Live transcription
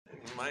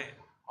Amen.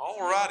 All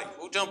righty.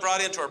 We'll jump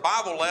right into our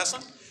Bible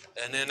lesson.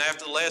 And then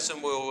after the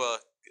lesson, we'll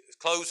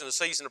close in a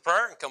season of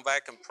prayer and come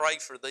back and pray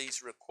for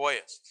these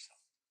requests.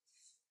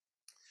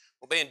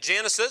 We'll be in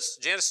Genesis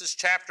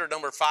chapter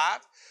number 5.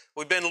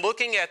 We've been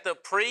looking at the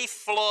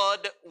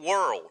pre-flood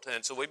world.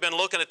 And so we've been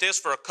looking at this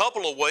for a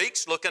couple of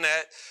weeks, looking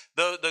at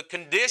the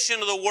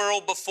condition of the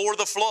world before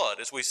the flood.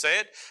 As we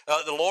said,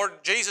 the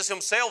Lord Jesus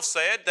himself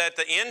said that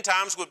the end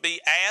times would be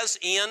as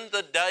in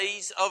the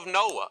days of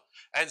Noah.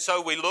 And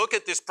so we look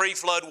at this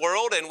pre-flood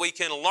world and we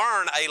can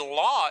learn a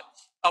lot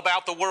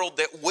about the world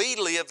that we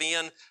live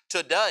in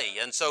today.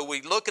 And so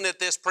we're looking at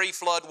this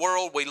pre-flood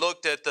world. We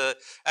looked at the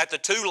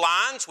two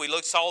lines. We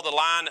saw the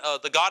line,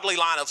 the godly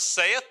line of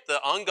Seth, the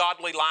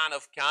ungodly line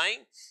of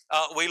Cain.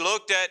 We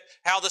looked at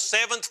how the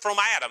seventh from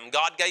Adam,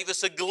 God gave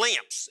us a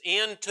glimpse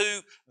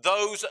into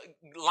those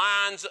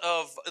lines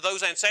of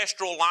those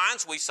ancestral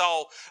lines. We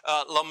saw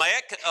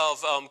Lamech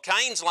of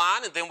Cain's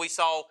line, and then we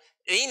saw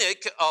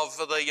Enoch of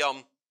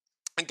the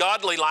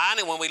godly line.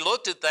 And when we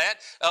looked at that,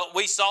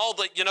 we saw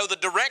that, the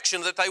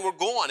direction that they were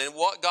going and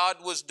what God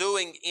was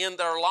doing in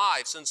their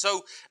lives. And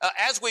so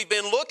as we've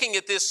been looking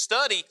at this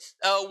study,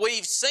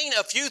 we've seen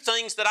a few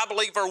things that I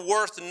believe are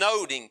worth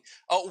noting.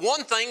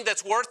 One thing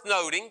that's worth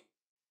noting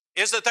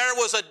is that there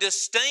was a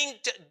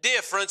distinct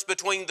difference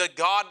between the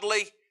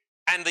godly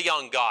and the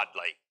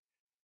ungodly.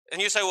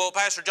 And you say, well,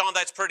 Pastor John,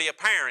 that's pretty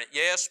apparent.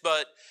 Yes,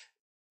 but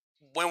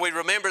when we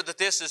remember that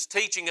this is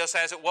teaching us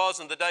as it was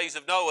in the days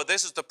of Noah,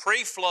 this is the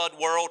pre-flood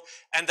world,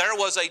 and there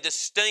was a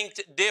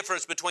distinct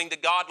difference between the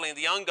godly and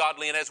the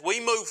ungodly. And as we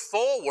move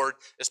forward,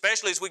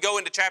 especially as we go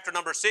into chapter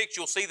number 6,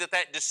 you'll see that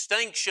that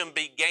distinction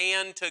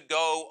began to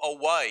go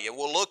away. And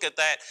we'll look at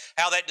that,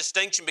 how that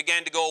distinction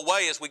began to go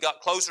away as we got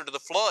closer to the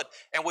flood.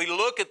 And we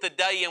look at the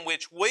day in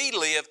which we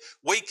live,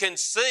 we can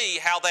see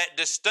how that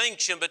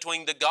distinction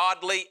between the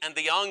godly and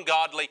the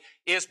ungodly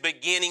is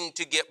beginning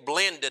to get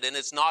blended, and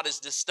it's not as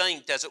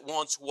distinct as it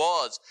once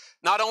was.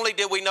 Not only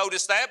did we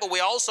notice that, but we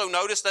also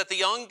noticed that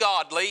the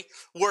ungodly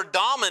were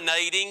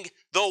dominating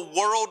the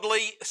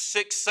worldly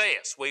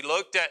success. We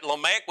looked at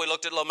Lamech, we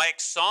looked at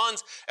Lamech's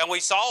sons, and we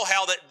saw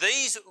how that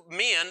these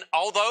men,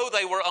 although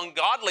they were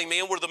ungodly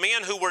men, were the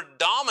men who were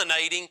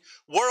dominating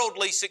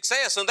worldly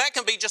success. And that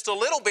can be just a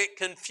little bit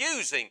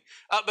confusing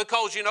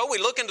because, we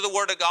look into the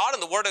Word of God,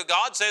 and the Word of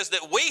God says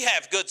that we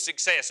have good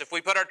success if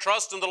we put our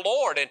trust in the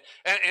Lord,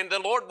 and the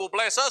Lord will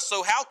bless us.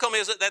 So how come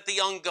is it that the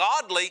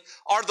ungodly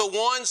are the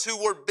ones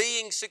who were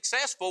being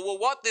successful? Well,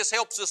 what this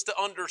helps us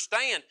to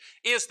understand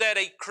is that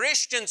a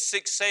Christian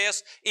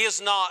success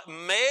is not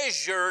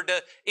measured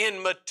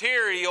in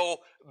material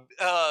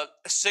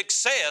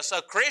success.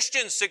 A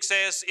Christian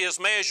success is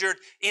measured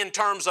in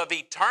terms of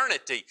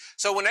eternity.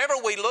 So whenever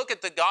we look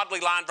at the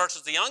godly line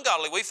versus the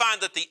ungodly, we find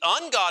that the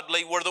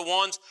ungodly were the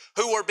ones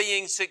who were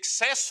being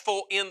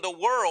successful in the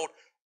world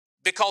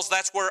because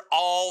that's where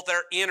all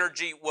their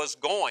energy was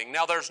going.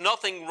 Now, there's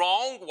nothing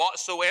wrong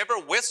whatsoever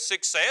with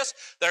success.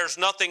 There's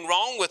nothing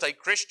wrong with a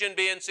Christian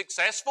being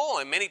successful,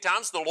 and many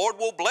times the Lord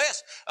will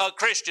bless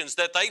Christians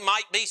that they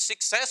might be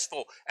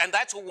successful, and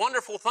that's a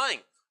wonderful thing.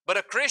 But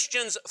a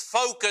Christian's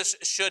focus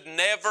should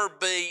never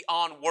be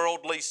on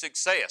worldly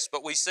success.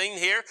 But we've seen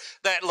here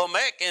that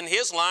Lamech and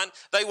his line,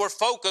 they were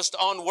focused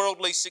on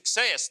worldly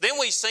success. Then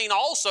we've seen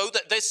also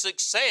that this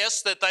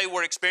success that they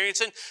were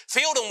experiencing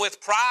filled them with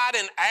pride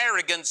and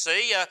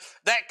arrogancy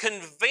that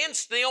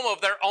convinced them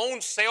of their own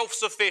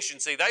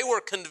self-sufficiency. They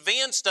were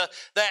convinced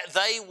that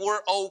they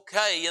were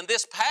okay. And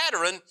this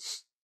pattern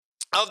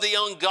of the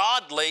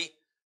ungodly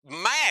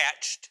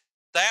matched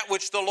that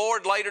which the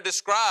Lord later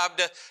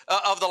described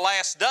of the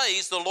last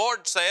days. The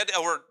Lord said,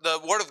 or the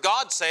Word of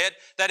God said,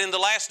 that in the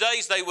last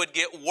days they would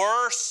get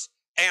worse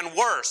and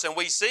worse. And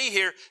we see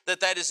here that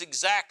that is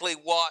exactly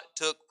what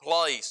took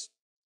place.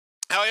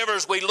 However,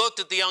 as we looked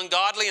at the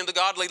ungodly and the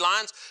godly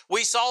lines,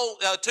 we saw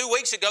 2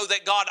 weeks ago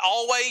that God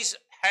always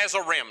has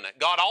a remnant.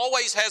 God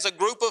always has a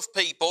group of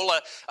people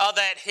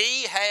that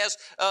He has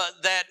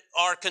that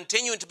are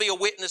continuing to be a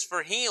witness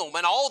for Him.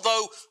 And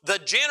although the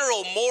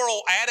general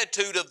moral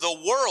attitude of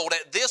the world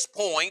at this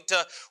point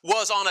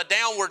was on a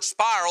downward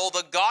spiral,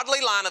 the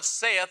godly line of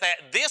Seth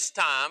at this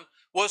time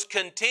was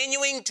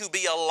continuing to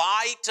be a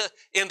light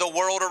in the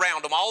world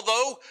around them.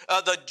 Although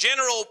the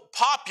general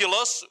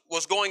populace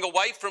was going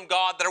away from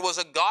God, there was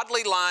a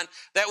godly line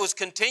that was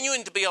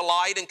continuing to be a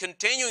light and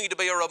continuing to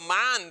be a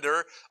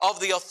reminder of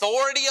the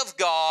authority of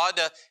God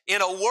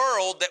in a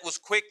world that was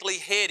quickly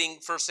heading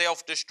for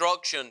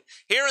self-destruction.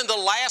 Here in the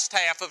last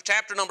half of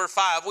chapter number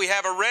 5, we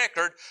have a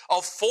record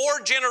of 4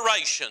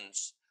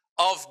 generations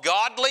of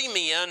godly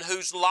men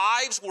whose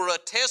lives were a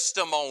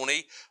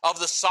testimony of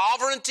the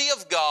sovereignty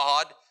of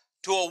God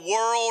to a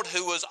world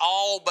who was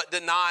all but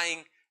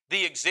denying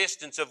the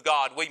existence of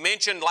God. We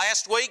mentioned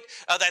last week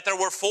that there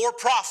were 4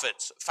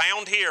 prophets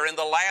found here in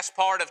the last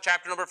part of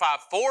chapter number 5.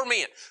 4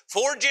 men,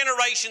 4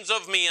 generations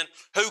of men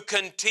who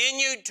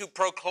continued to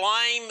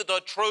proclaim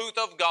the truth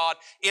of God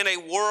in a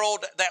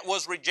world that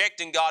was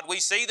rejecting God. We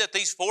see that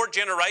these 4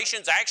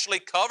 generations actually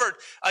covered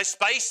a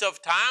space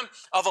of time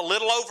of a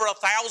little over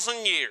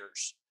 1,000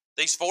 years.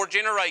 These 4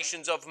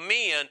 generations of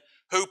men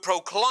who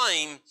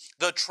proclaim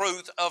the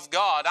truth of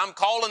God. I'm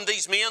calling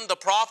these men the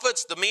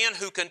prophets, the men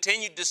who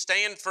continued to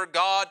stand for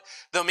God,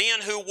 the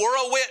men who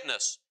were a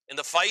witness in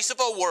the face of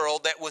a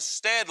world that was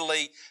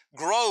steadily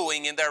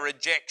growing in their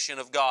rejection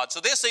of God. So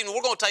this evening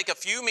we're going to take a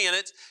few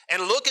minutes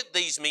and look at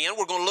these men.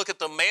 We're going to look at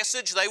the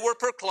message they were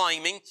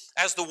proclaiming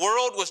as the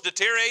world was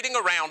deteriorating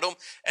around them,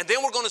 and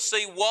then we're going to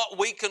see what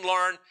we can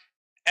learn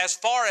as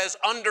far as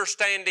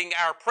understanding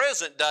our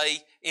present day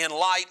in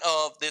light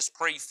of this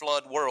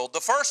pre-flood world. The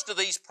first of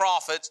these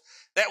prophets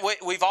that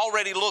we've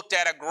already looked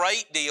at a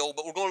great deal,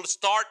 but we're going to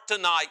start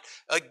tonight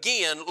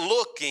again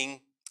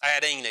looking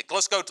at Enoch.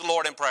 Let's go to the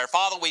Lord in prayer.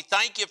 Father, we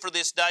thank you for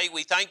this day.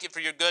 We thank you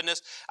for your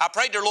goodness. I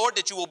pray, dear Lord,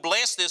 that you will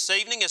bless this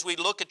evening as we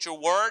look at your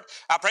word.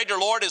 I pray, dear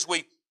Lord, as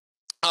we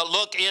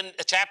look in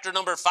chapter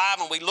number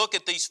 5 and we look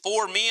at these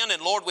 4 men,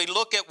 and Lord, we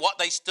look at what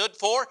they stood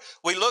for.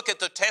 We look at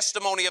the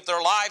testimony of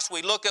their lives.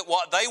 We look at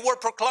what they were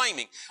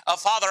proclaiming.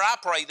 Father, I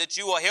pray that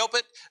you will help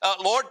it,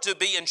 Lord, to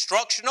be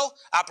instructional.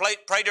 I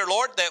pray, dear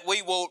Lord, that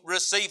we will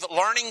receive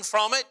learning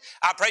from it.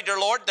 I pray, dear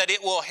Lord, that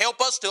it will help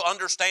us to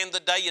understand the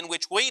day in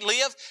which we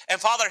live.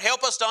 And Father,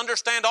 help us to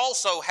understand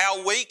also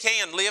how we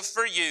can live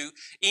for you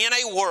in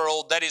a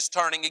world that is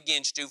turning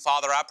against you.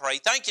 Father, I pray.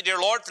 Thank you, dear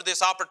Lord, for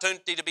this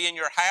opportunity to be in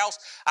your house.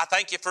 I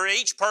thank you for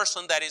each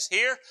person that is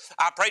here.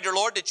 I pray, dear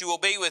Lord, that you will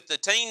be with the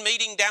teen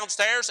meeting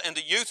downstairs and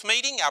the youth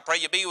meeting. I pray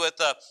you be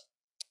with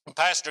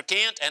Pastor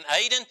Kent and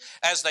Aiden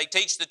as they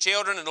teach the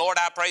children. And Lord,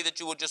 I pray that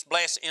you will just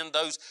bless in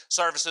those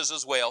services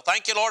as well.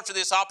 Thank you, Lord, for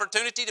this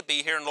opportunity to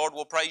be here. And Lord,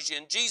 we'll praise you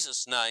in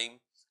Jesus' name.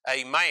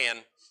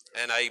 Amen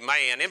and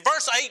amen. In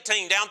verse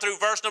 18 down through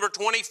verse number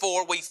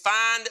 24, we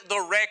find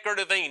the record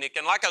of Enoch.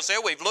 And like I said,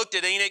 we've looked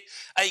at Enoch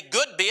a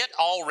good bit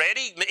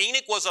already.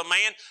 Enoch was a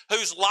man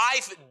whose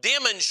life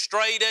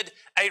demonstrated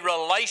a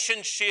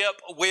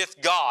relationship with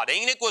God.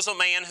 Enoch was a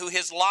man who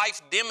his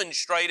life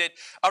demonstrated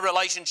a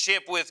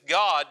relationship with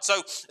God.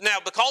 So now,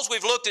 because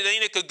we've looked at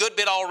Enoch a good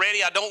bit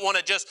already, I don't want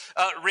to just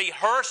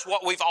rehearse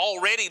what we've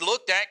already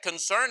looked at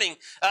concerning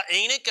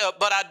Enoch,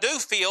 but I do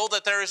feel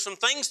that there are some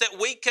things that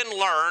we can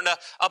learn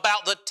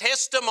about the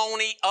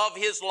testimony of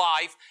his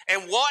life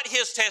and what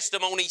his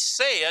testimony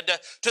said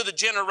to the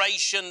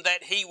generation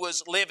that he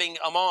was living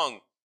among.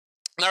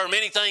 There are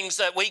many things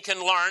that we can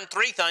learn,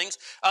 3 things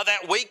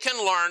that we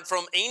can learn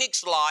from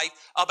Enoch's life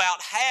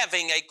about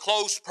having a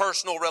close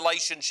personal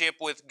relationship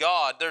with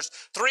God. There's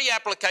 3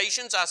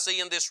 applications I see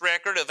in this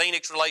record of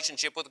Enoch's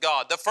relationship with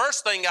God. The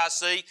first thing I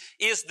see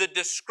is the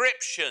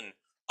description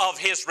of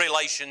his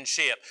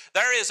relationship.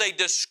 There is a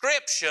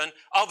description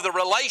of the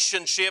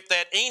relationship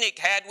that Enoch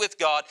had with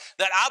God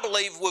that I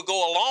believe will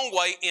go a long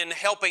way in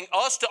helping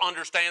us to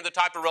understand the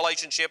type of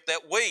relationship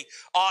that we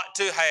ought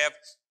to have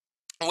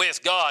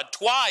with God.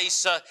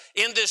 Twice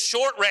in this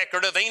short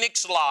record of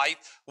Enoch's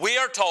life, we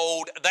are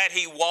told that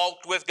he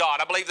walked with God.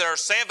 I believe there are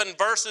 7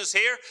 verses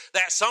here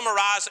that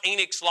summarize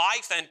Enoch's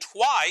life, and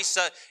twice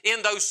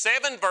in those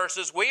 7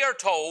 verses we are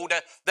told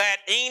that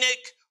Enoch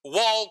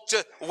walked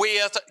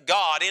with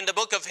God. In the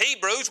book of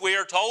Hebrews, we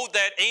are told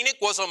that Enoch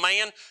was a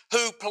man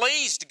who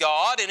pleased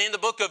God. And in the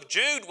book of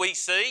Jude, we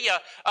see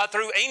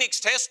through Enoch's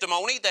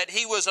testimony that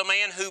he was a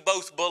man who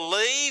both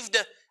believed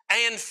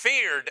and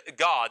feared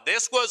God.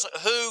 This was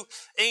who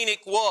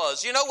Enoch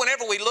was. You know,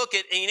 whenever we look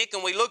at Enoch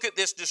and we look at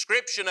this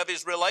description of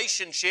his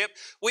relationship,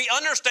 we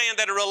understand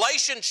that a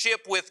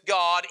relationship with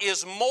God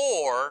is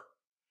more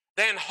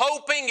than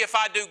hoping if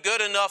I do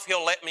good enough,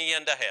 he'll let me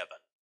into heaven.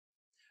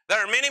 There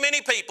are many,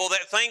 many people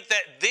that think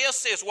that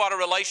this is what a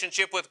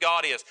relationship with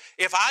God is.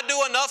 If I do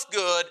enough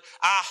good,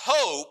 I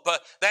hope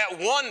that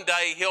one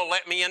day he'll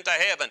let me into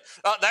heaven.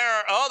 There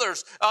are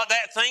others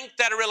that think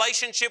that a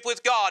relationship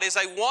with God is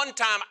a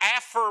one-time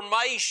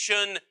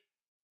affirmation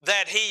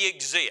that he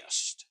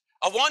exists.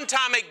 A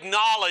one-time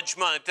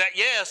acknowledgement that,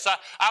 yes,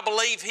 I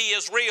believe he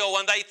is real,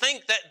 and they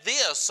think that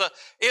this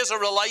is a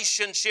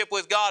relationship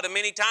with God. And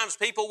many times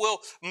people will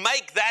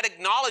make that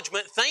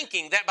acknowledgement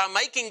thinking that by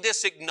making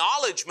this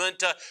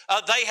acknowledgement,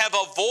 they have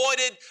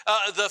avoided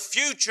the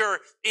future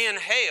in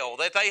hell,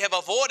 that they have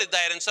avoided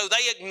that. And so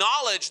they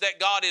acknowledge that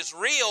God is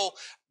real,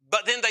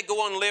 but then they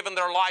go on living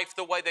their life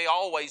the way they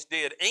always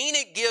did.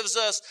 Enoch gives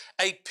us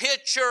a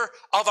picture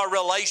of a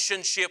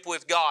relationship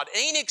with God.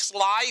 Enoch's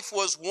life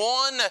was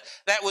one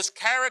that was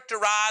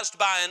characterized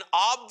by an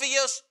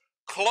obvious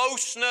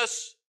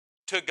closeness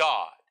to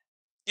God.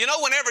 You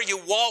know, whenever you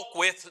walk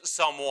with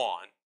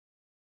someone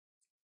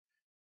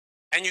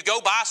and you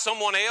go by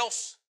someone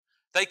else,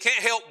 they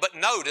can't help but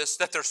notice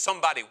that there's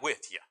somebody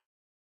with you.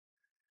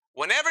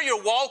 Whenever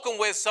you're walking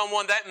with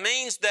someone, that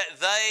means that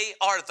they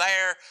are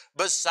there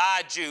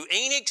beside you.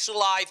 Enoch's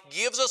life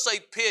gives us a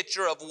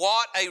picture of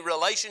what a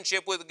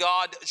relationship with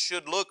God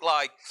should look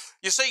like.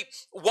 You see,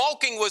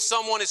 walking with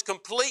someone is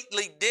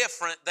completely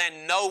different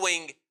than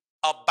knowing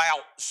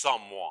about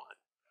someone.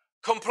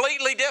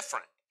 Completely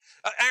different.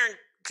 Aaron,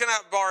 can I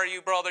borrow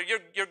you, brother?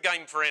 You're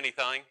game for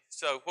anything,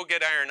 so we'll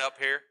get Aaron up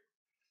here.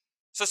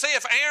 So see,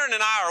 if Aaron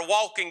and I are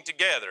walking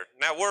together,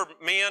 now we're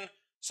men,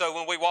 So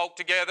when we walk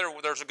together,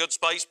 there's a good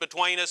space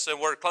between us and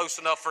we're close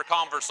enough for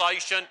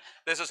conversation.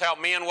 This is how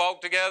men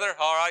walk together,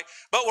 all right?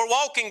 But we're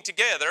walking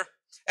together,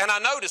 and I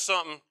noticed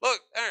something. Look,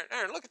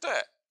 Aaron, look at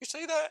that. You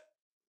see that?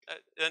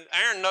 And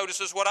Aaron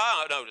notices what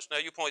I noticed. Now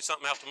you point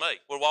something out to me.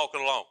 We're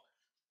walking along.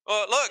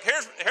 Look,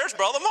 here's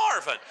Brother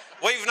Marvin.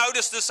 We've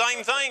noticed the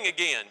same thing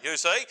again, you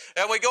see?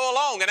 And we go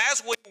along, and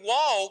as we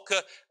walk,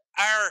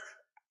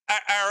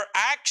 our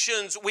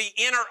actions, we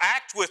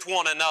interact with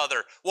one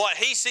another. What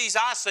he sees,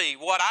 I see.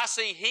 What I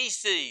see, he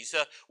sees.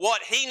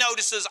 What he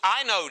notices,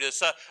 I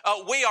notice.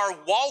 We are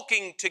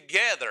walking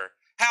together.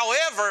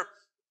 However,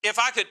 if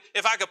I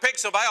could pick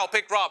somebody, I'll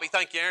pick Robbie.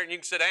 Thank you, Aaron. You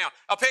can sit down.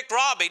 I'll pick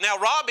Robbie. Now,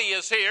 Robbie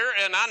is here,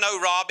 and I know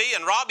Robbie,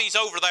 and Robbie's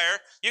over there.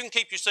 You can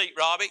keep your seat,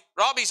 Robbie.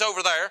 Robbie's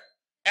over there,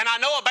 and I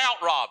know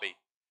about Robbie.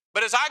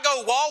 But as I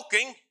go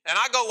walking, and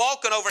I go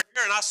walking over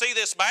here, and I see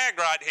this bag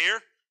right here.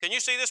 Can you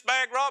see this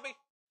bag, Robbie?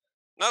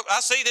 No,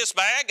 I see this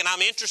bag, and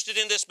I'm interested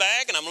in this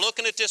bag, and I'm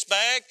looking at this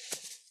bag.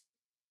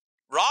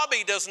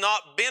 Robbie does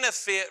not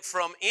benefit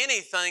from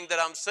anything that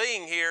I'm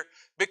seeing here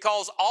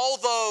because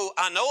although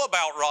I know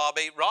about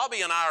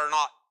Robbie and I are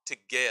not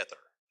together.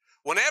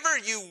 Whenever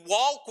you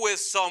walk with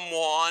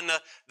someone,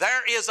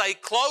 there is a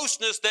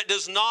closeness that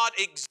does not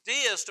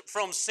exist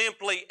from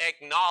simply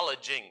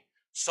acknowledging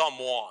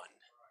someone.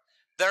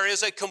 There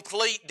is a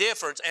complete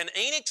difference. And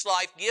Enoch's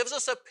life gives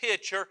us a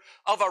picture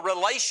of a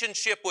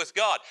relationship with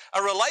God.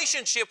 A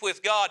relationship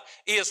with God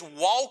is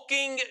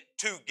walking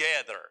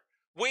together.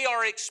 We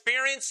are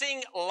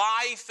experiencing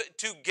life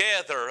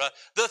together.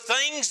 The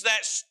things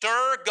that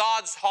stir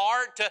God's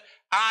heart,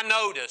 I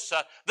notice.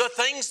 The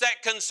things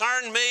that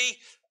concern me,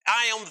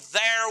 I am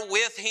there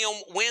with Him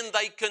when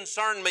they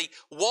concern me.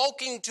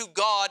 Walking to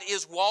God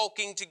is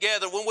walking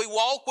together. When we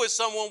walk with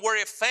someone,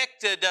 we're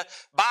affected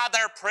by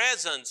their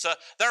presence.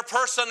 Their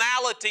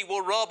personality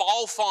will rub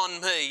off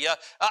on me.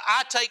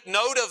 I take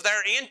note of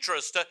their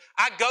interest.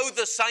 I go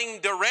the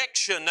same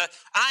direction.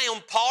 I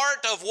am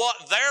part of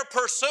what they're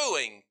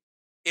pursuing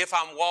if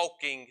I'm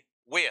walking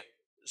with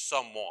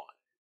someone.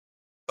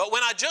 But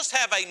when I just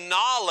have a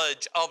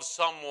knowledge of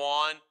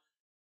someone,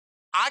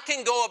 I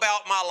can go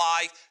about my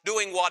life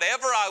doing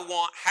whatever I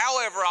want,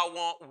 however I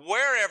want,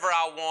 wherever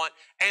I want,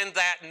 and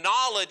that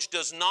knowledge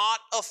does not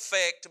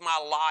affect my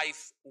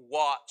life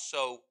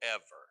whatsoever.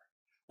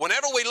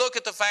 Whenever we look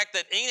at the fact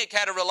that Enoch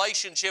had a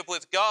relationship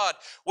with God,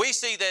 we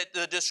see that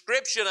the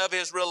description of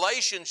his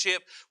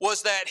relationship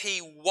was that he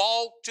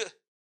walked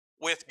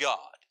with God.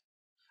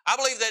 I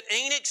believe that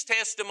Enoch's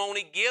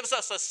testimony gives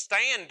us a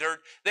standard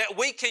that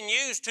we can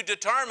use to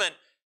determine,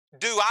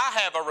 do I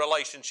have a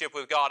relationship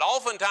with God?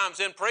 Oftentimes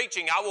in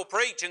preaching, I will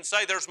preach and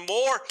say there's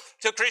more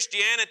to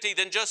Christianity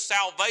than just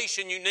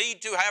salvation. You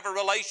need to have a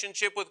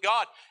relationship with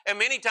God. And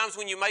many times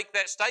when you make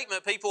that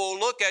statement, people will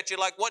look at you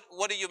like,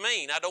 what do you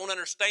mean? I don't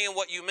understand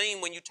what you mean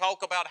when you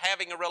talk about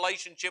having a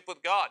relationship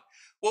with God.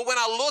 Well, when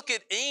I look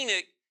at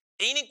Enoch,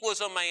 Enoch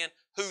was a man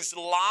whose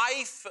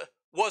life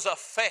was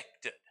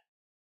affected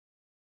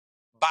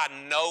by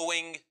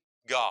knowing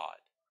God.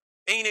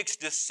 Enoch's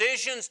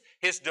decisions,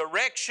 his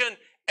direction,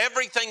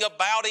 everything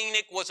about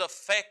Enoch was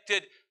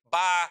affected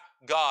by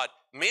God.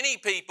 Many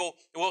people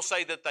will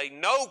say that they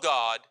know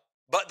God,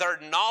 but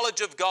their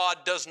knowledge of God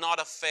does not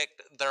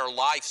affect their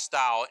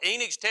lifestyle.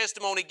 Enoch's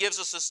testimony gives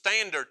us a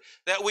standard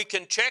that we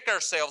can check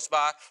ourselves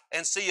by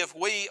and see if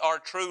we are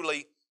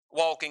truly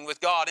walking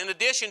with God. In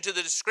addition to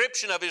the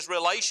description of his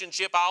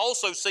relationship, I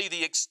also see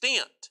the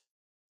extent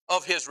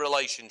of his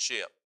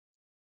relationship.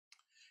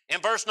 In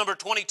verse number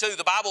 22,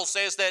 the Bible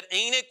says that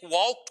Enoch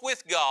walked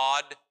with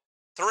God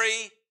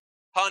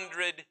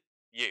 300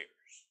 years.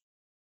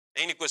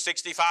 Enoch was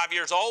 65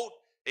 years old.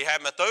 He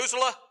had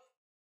Methuselah.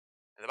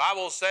 And the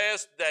Bible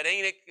says that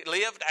Enoch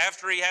lived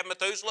after he had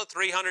Methuselah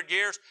 300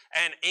 years,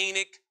 and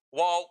Enoch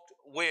walked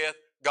with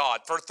God.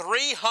 For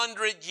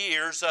 300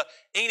 years,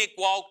 Enoch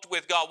walked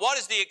with God. What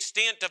is the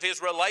extent of his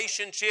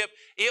relationship?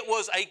 It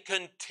was a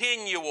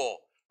continual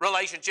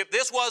relationship.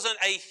 This wasn't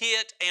a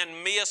hit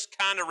and miss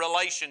kind of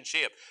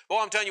relationship. Well,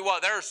 I'm telling you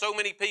what, there are so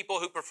many people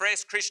who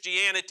profess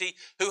Christianity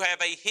who have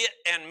a hit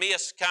and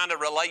miss kind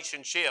of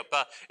relationship.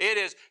 It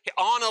is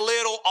on a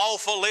little,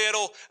 off a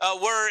little.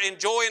 We're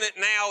enjoying it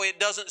now.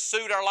 It doesn't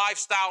suit our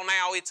lifestyle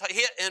now. It's a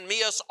hit and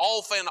miss,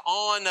 off and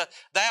on.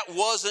 That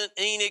wasn't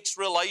Enoch's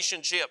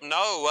relationship.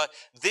 No,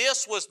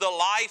 this was the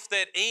life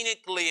that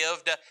Enoch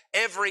lived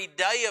every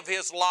day of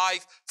his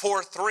life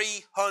for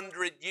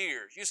 300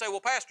 years. You say,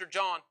 well, Pastor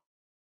John,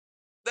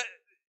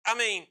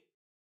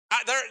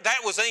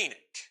 that was Enoch.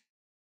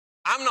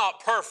 I'm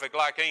not perfect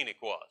like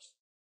Enoch was.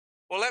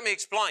 Well, let me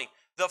explain.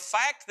 The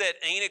fact that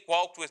Enoch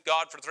walked with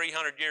God for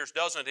 300 years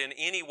doesn't in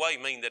any way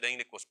mean that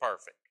Enoch was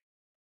perfect.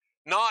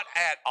 Not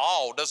at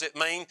all does it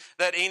mean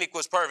that Enoch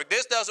was perfect.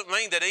 This doesn't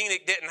mean that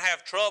Enoch didn't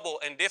have trouble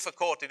and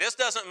difficulty. This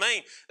doesn't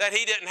mean that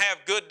he didn't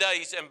have good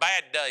days and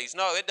bad days.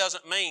 No, it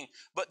doesn't mean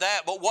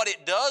that. But what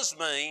it does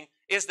mean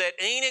is that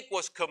Enoch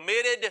was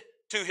committed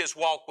to his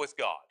walk with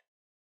God.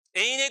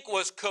 Enoch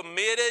was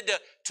committed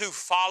to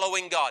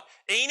following God.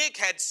 Enoch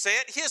had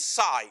set his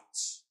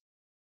sights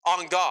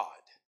on God.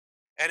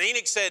 And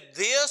Enoch said,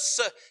 this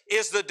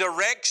is the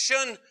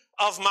direction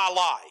of my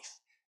life.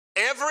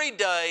 Every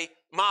day,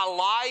 my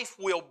life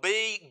will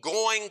be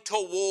going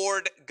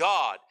toward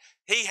God.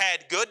 He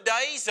had good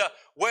days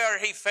where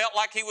he felt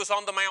like he was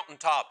on the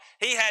mountaintop.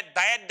 He had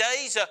bad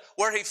days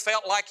where he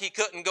felt like he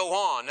couldn't go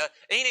on.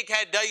 Enoch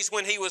had days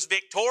when he was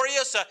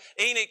victorious.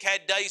 Enoch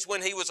had days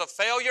when he was a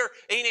failure.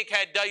 Enoch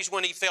had days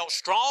when he felt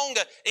strong.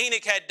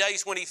 Enoch had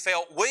days when he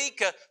felt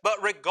weak.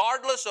 But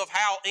regardless of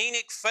how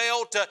Enoch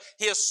felt,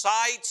 his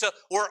sights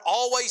were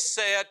always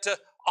set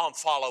on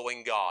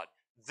following God.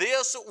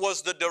 This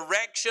was the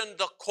direction,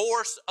 the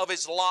course of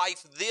his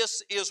life.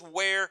 This is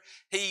where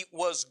he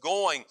was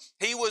going.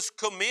 He was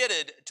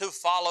committed to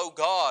follow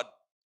God.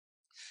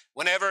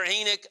 Whenever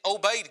Enoch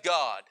obeyed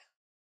God,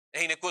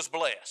 Enoch was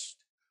blessed.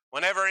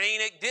 Whenever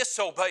Enoch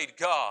disobeyed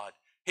God,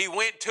 he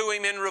went to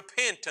him in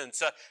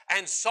repentance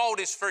and sought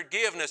his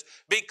forgiveness,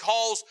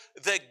 because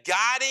the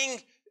guiding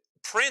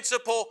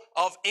principle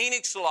of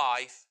Enoch's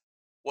life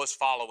was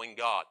following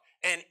God.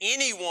 And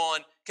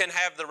anyone can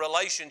have the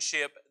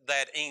relationship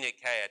that Enoch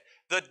had.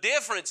 The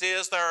difference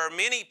is there are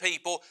many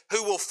people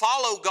who will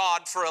follow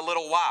God for a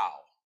little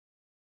while,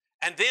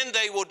 and then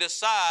they will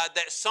decide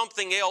that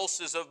something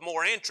else is of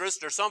more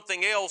interest or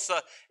something else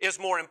is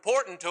more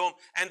important to them,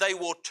 and they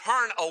will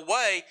turn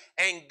away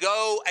and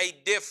go a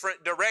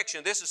different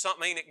direction. This is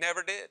something Enoch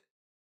never did.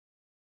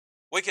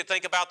 We could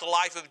think about the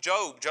life of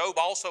Job. Job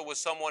also was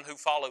someone who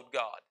followed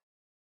God.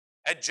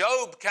 And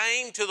Job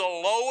came to the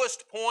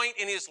lowest point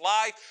in his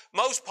life,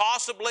 most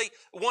possibly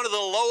one of the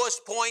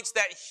lowest points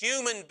that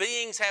human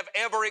beings have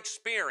ever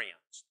experienced.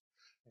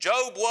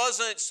 Job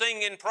wasn't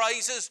singing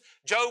praises.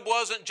 Job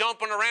wasn't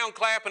jumping around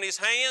clapping his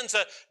hands.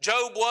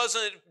 Job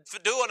wasn't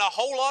doing a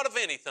whole lot of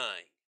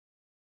anything.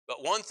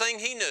 But one thing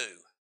he knew,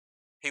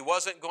 he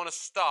wasn't going to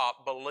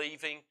stop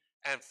believing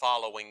and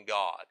following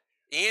God.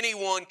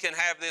 Anyone can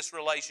have this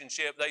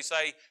relationship. They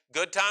say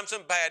good times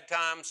and bad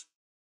times,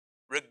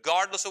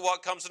 regardless of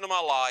what comes into my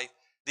life,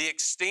 the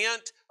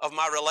extent of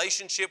my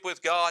relationship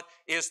with God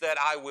is that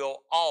I will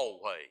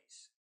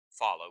always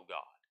follow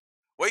God.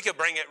 We could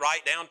bring it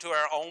right down to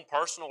our own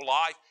personal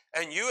life,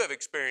 and you have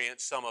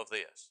experienced some of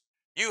this.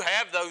 You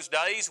have those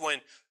days when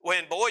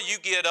boy, you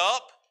get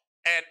up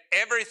and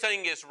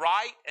everything is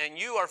right and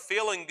you are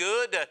feeling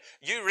good.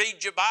 You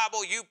read your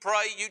Bible, you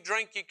pray, you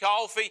drink your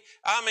coffee.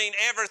 I mean,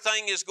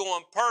 everything is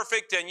going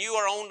perfect and you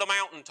are on the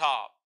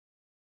mountaintop.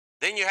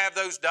 Then you have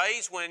those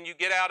days when you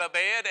get out of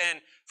bed and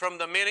from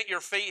the minute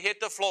your feet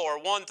hit the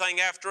floor, one thing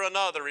after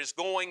another is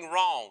going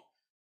wrong.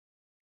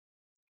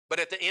 But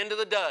at the end of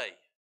the day,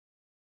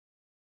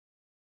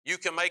 you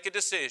can make a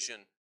decision.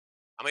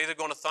 I'm either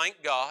going to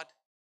thank God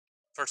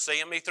for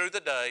seeing me through the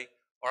day,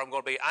 or I'm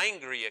going to be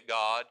angry at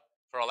God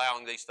for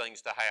allowing these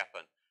things to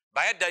happen.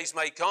 Bad days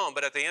may come,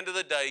 but at the end of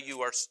the day, you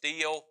are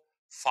still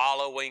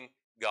following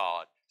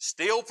God.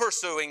 Still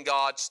pursuing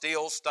God,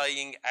 still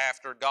staying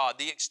after God.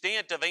 The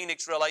extent of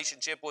Enoch's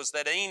relationship was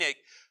that Enoch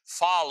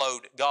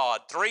followed God.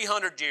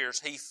 300 years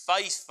he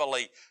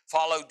faithfully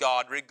followed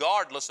God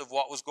regardless of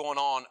what was going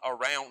on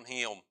around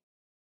him.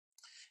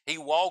 He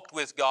walked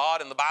with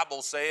God, and the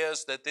Bible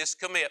says that this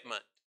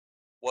commitment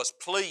was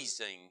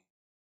pleasing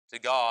to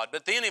God.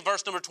 But then in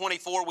verse number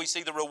 24 we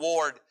see the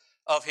reward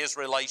of his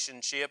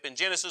relationship. In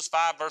Genesis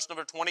 5 verse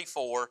number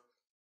 24,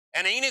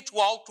 and Enoch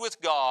walked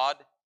with God,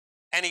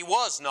 and he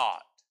was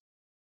not,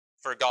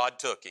 for God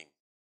took him.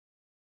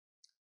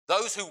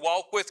 Those who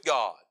walk with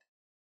God,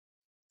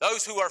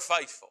 those who are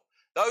faithful,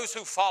 those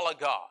who follow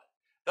God,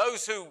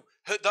 those who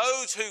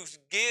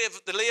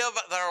live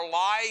their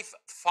life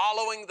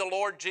following the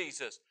Lord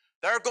Jesus,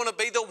 they're going to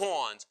be the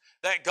ones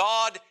that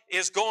God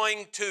is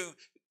going to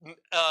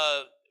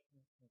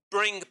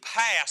bring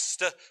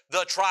past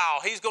the trial.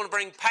 He's going to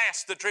bring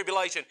past the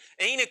tribulation.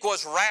 Enoch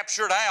was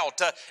raptured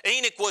out.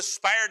 Enoch was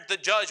spared the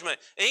judgment.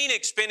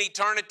 Enoch spent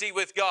eternity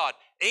with God.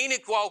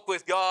 Enoch walked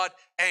with God,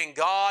 and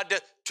God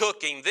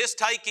took him. This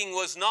taking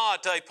was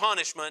not a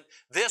punishment.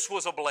 This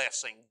was a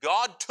blessing.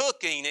 God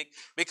took Enoch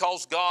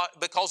because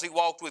he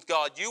walked with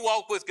God. You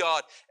walk with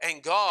God,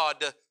 and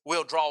God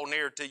will draw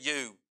near to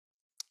you.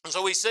 And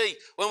so we see,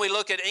 when we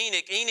look at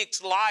Enoch,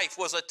 Enoch's life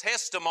was a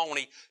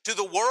testimony to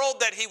the world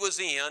that he was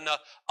in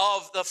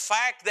of the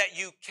fact that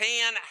you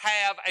can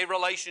have a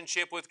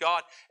relationship with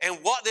God and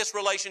what this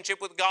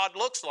relationship with God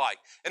looks like.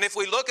 And if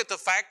we look at the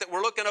fact that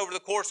we're looking over the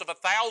course of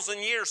 1,000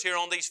 years here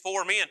on these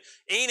four men,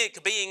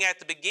 Enoch being at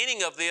the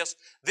beginning of this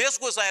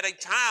was at a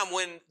time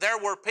when there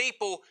were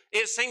people,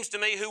 it seems to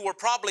me, who were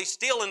probably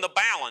still in the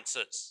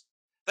balances.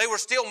 They were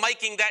still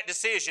making that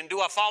decision. Do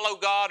I follow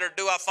God or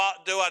do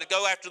I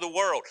go after the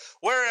world?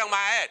 Where am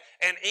I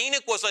at? And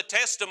Enoch was a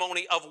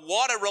testimony of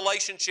what a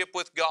relationship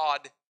with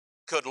God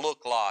could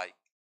look like.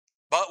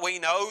 But we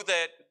know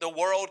that the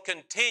world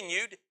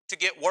continued to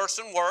get worse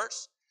and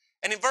worse.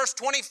 And in verse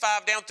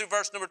 25 down through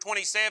verse number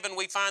 27,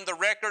 we find the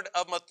record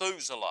of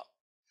Methuselah.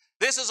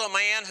 This is a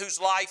man whose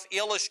life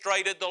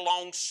illustrated the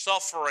long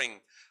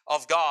suffering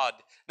of God.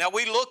 Now,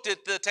 we looked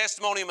at the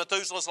testimony of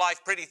Methuselah's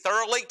life pretty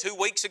thoroughly 2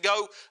 weeks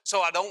ago,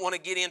 so I don't want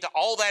to get into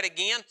all that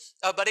again.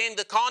 But in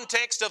the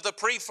context of the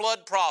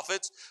pre-flood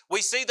prophets,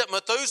 we see that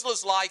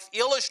Methuselah's life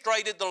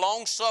illustrated the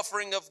long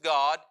suffering of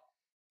God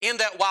in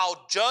that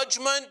while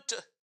judgment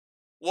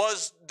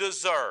was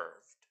deserved,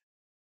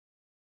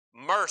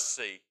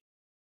 mercy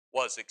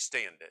was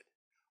extended.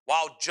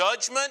 While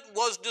judgment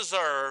was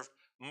deserved,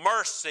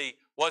 mercy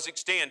was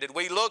extended.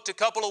 We looked a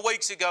couple of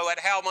weeks ago at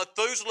how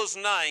Methuselah's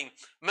name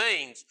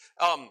means.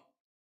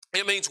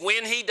 It means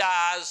when he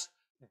dies,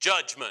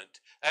 judgment.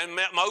 And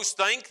most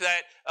think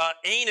that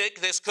Enoch,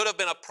 this could have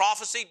been a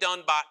prophecy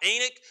done by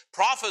Enoch,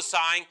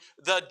 prophesying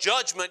the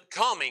judgment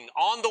coming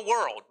on the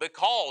world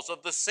because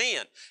of the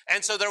sin.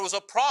 And so there was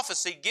a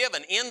prophecy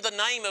given in the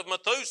name of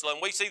Methuselah.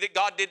 And we see that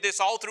God did this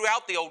all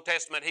throughout the Old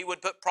Testament. He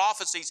would put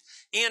prophecies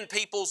in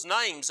people's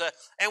names.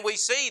 And we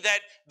see that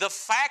the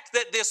fact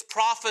that this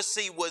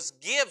prophecy was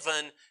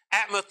given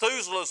at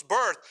Methuselah's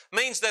birth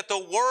means that the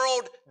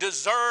world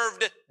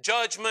deserved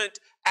judgment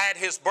at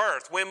his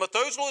birth. When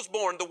Methuselah was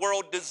born, the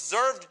world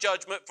deserved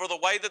judgment for the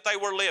way that they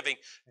were living.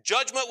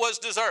 Judgment was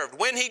deserved.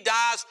 When he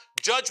dies,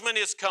 judgment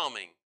is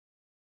coming.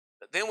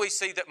 But then we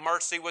see that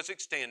mercy was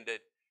extended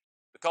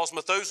because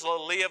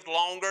Methuselah lived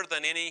longer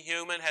than any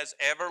human has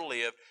ever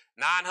lived.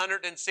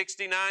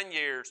 969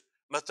 years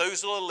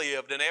Methuselah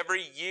lived, and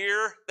every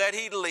year that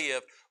he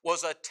lived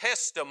was a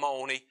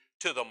testimony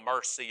to the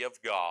mercy of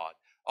God.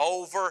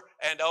 Over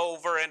and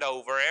over and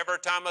over. Every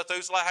time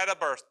Methuselah had a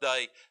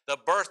birthday, the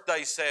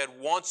birthday said,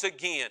 once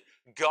again,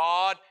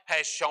 God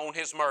has shown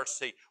His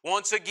mercy.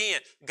 Once again,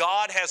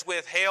 God has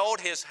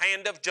withheld His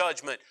hand of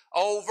judgment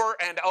over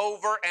and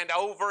over and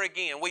over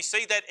again. We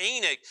see that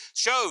Enoch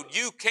showed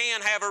you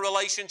can have a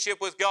relationship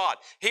with God.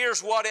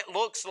 Here's what it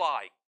looks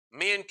like.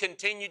 Men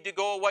continued to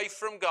go away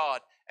from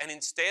God, and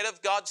instead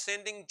of God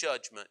sending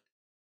judgment,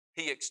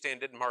 He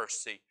extended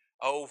mercy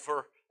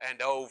over and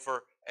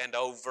over and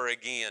over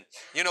again.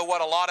 You know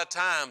what? A lot of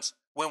times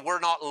when we're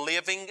not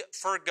living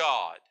for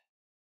God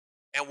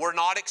and we're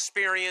not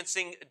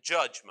experiencing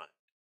judgment,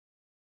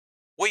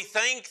 we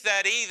think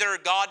that either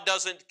God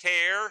doesn't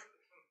care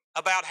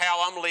about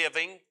how I'm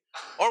living,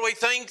 or we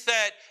think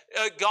that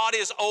God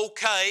is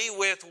okay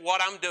with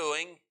what I'm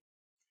doing,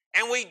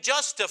 and we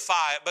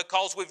justify it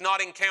because we've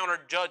not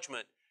encountered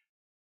judgment.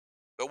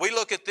 But we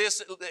look at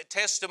this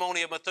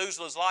testimony of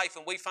Methuselah's life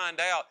and we find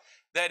out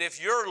that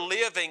if you're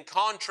living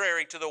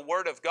contrary to the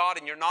Word of God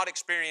and you're not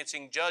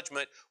experiencing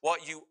judgment,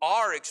 what you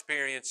are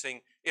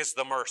experiencing is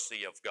the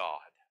mercy of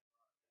God.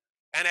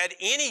 And at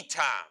any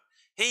time,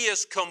 He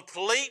is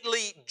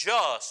completely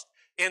just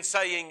in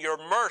saying your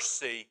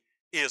mercy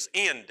is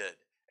ended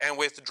and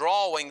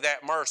withdrawing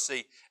that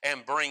mercy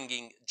and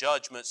bringing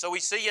judgment. So we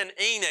see in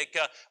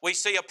Enoch, we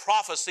see a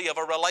prophecy of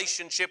a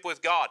relationship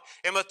with God.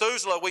 In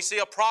Methuselah, we see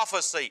a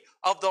prophecy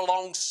of the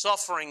long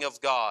suffering of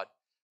God.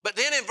 But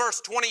then in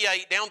verse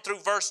 28 down through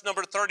verse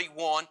number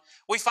 31,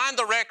 we find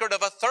the record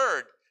of a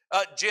third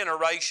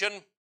generation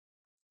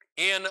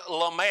in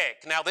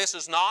Lamech. Now this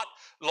is not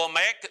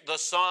Lamech, the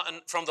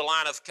son from the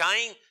line of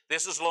Cain.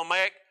 This is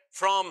Lamech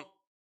from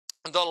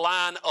the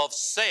line of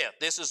Seth.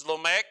 This is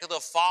Lamech,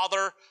 the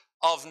father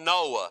of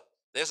Noah.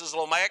 This is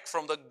Lamech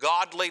from the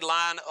godly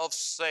line of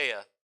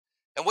Seth.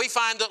 And we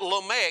find that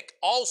Lamech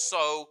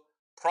also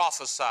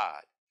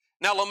prophesied.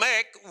 Now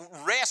Lamech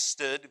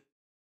rested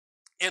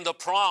in the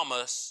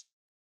promise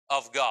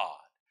of God.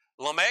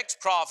 Lamech's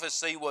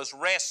prophecy was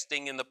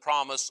resting in the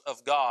promise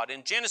of God.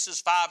 In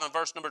Genesis 5 and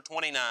verse number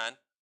 29,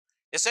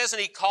 it says,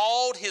 "And he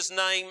called his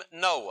name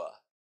Noah,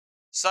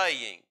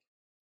 saying,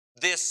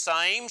 This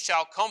same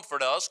shall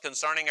comfort us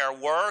concerning our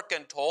work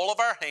and toil of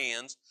our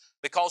hands,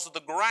 because of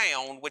the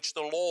ground which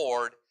the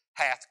Lord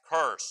hath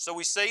cursed." So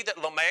we see that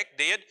Lamech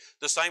did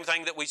the same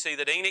thing that we see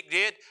that Enoch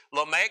did.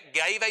 Lamech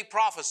gave a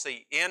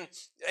prophecy in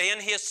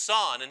his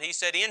son, and he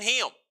said, in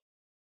him,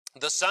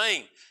 the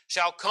same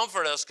shall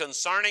comfort us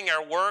concerning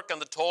our work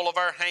and the toil of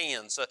our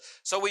hands.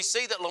 So we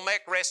see that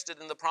Lamech rested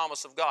in the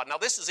promise of God. Now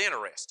this is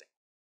interesting,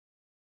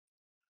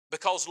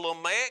 because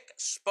Lamech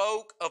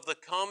spoke of the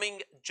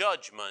coming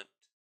judgment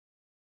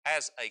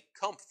as a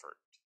comfort.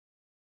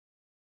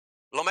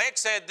 Lamech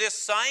said, this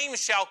same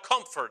shall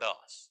comfort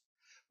us.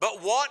 But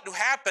what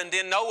happened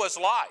in Noah's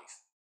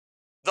life?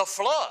 The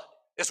flood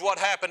is what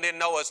happened in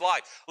Noah's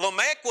life.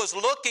 Lamech was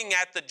looking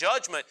at the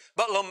judgment,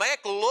 but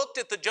Lamech looked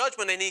at the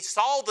judgment and he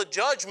saw the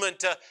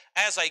judgment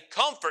as a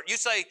comfort. You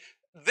say,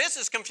 this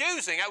is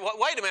confusing.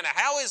 Wait a minute,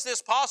 how is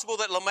this possible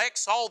that Lamech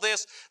saw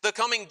this, the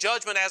coming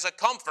judgment, as a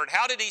comfort?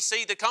 How did he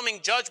see the coming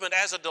judgment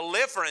as a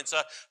deliverance?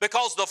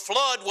 Because the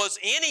flood was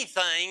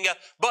anything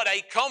but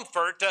a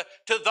comfort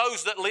to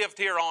those that lived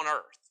here on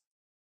earth.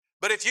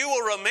 But if you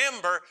will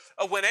remember,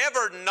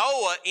 whenever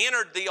Noah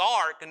entered the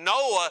ark,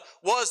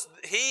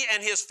 he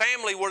and his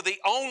family were the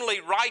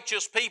only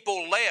righteous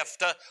people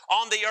left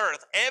on the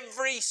earth.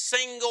 Every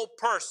single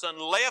person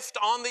left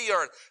on the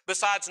earth,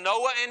 besides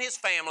Noah and his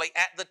family,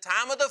 at the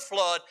time of the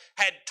flood,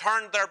 had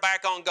turned their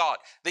back on God.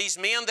 These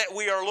men that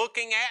we are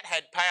looking at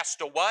had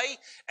passed away,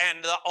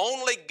 and the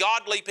only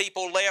godly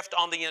people left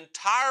on the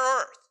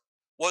entire earth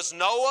was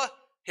Noah,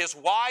 his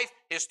wife,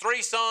 his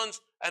 3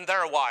 sons, and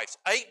their wives.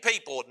 8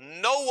 people.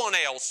 No one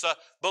else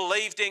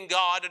believed in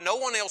God. No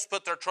one else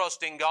put their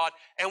trust in God.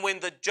 And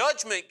when the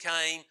judgment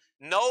came,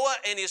 Noah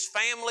and his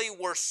family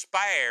were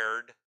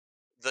spared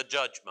the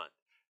judgment.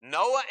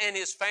 Noah and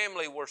his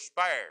family were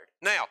spared.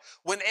 Now,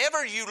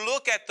 whenever you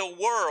look at the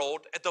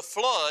world, at the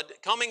flood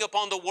coming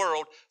upon the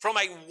world from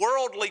a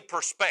worldly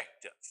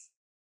perspective,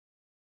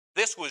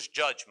 this was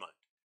judgment.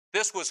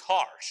 This was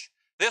harsh.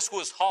 This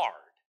was hard.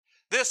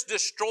 This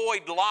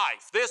destroyed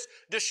life. This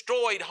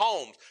destroyed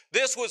homes.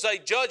 This was a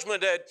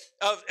judgment that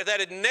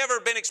had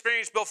never been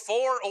experienced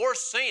before or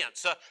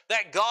since,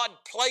 that God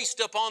placed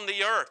upon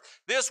the earth.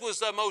 This was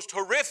the most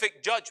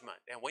horrific judgment.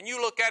 And when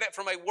you look at it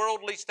from a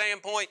worldly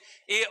standpoint,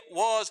 it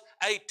was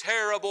a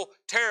terrible,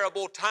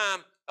 terrible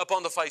time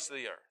upon the face of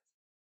the earth.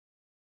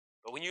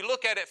 But when you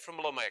look at it from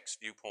Lamech's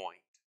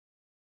viewpoint,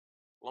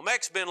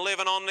 Lamech's been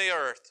living on the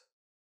earth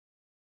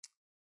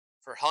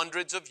for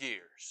hundreds of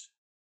years.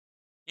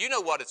 You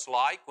know what it's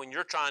like when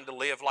you're trying to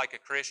live like a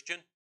Christian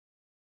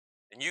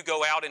and you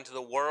go out into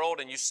the world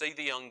and you see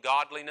the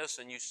ungodliness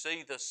and you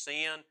see the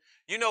sin.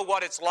 You know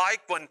what it's like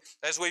when,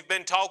 as we've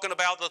been talking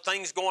about the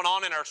things going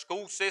on in our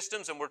school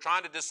systems, and we're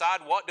trying to decide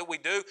what do we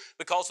do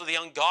because of the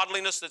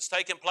ungodliness that's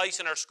taking place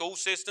in our school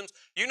systems.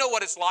 You know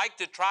what it's like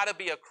to try to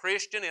be a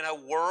Christian in a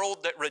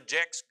world that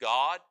rejects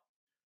God.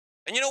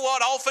 And you know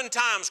what?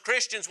 Oftentimes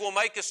Christians will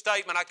make a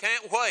statement, I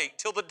can't wait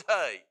till the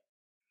day.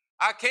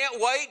 I can't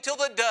wait till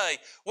the day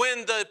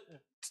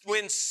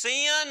when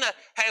sin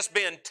has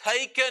been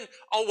taken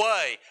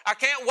away. I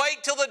can't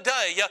wait till the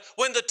day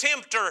when the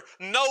tempter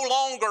no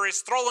longer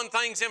is throwing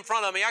things in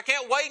front of me. I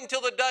can't wait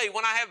until the day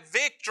when I have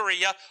victory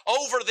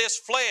over this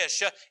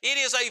flesh. It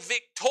is a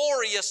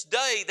victorious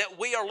day that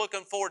we are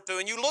looking forward to.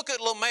 And you look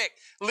at Lamech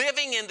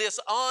living in this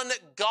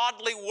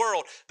ungodly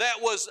world that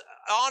was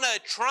on a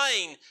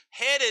train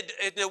headed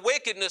into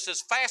wickedness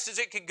as fast as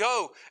it could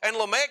go. And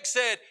Lamech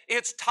said,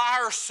 it's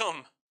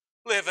tiresome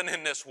living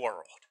in this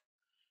world.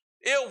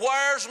 It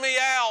wears me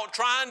out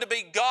trying to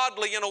be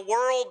godly in a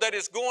world that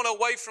is going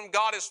away from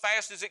God as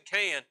fast as it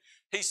can.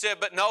 He said,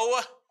 but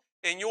Noah,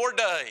 in your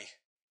day,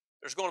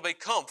 there's going to be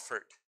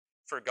comfort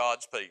for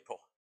God's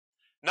people.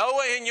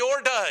 Noah, in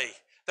your day,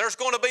 there's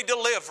going to be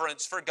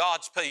deliverance for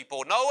God's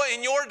people. Noah,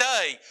 in your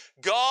day,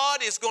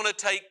 God is going to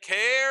take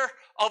care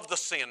of the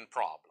sin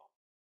problem.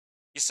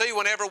 You see,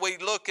 whenever we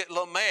look at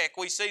Lamech,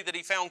 we see that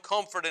he found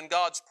comfort in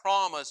God's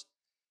promise,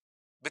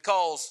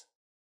 because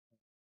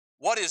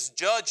what is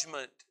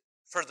judgment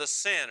for the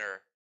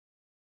sinner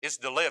is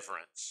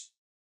deliverance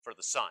for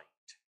the saint.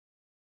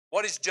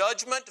 What is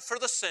judgment for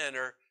the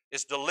sinner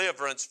is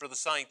deliverance for the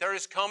saint. There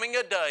is coming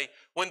a day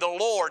when the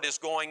Lord is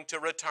going to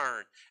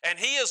return, and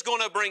He is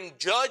going to bring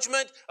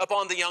judgment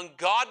upon the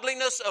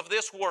ungodliness of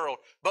this world.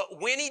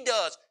 But when He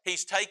does,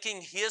 He's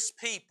taking His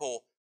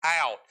people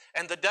out.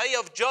 And the day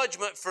of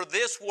judgment for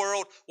this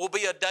world will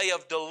be a day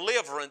of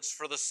deliverance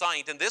for the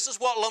saint. And this is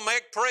what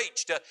Lamech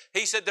preached.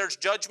 He said there's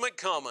judgment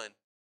coming,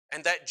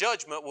 and that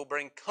judgment will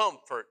bring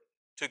comfort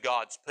to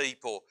God's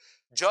people.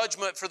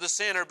 Judgment for the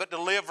sinner, but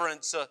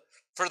deliverance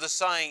for the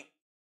saint.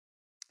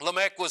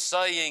 Lamech was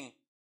saying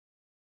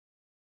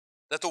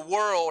that the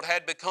world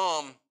had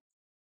become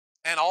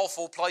an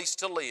awful place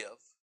to live,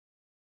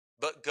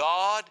 but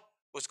God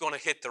was going to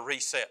hit the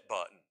reset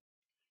button.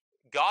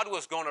 God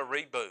was going to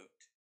reboot.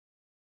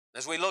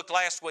 As we looked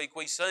last week,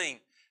 we seen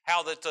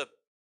how that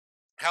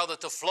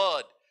the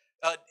flood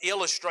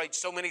illustrates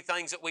so many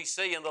things that we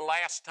see in the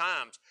last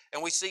times,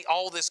 and we see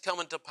all this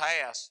coming to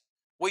pass.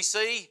 We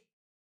see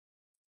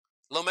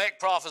Lamech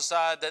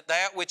prophesied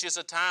that which is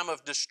a time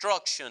of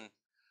destruction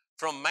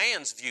from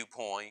man's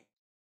viewpoint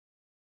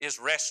is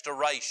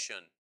restoration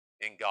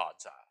in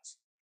God's eyes.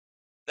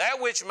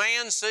 That which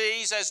man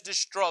sees as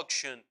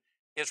destruction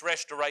is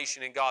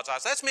restoration in God's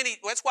eyes. That's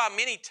why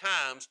many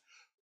times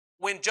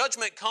when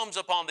judgment comes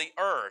upon the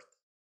earth,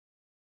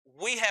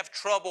 we have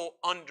trouble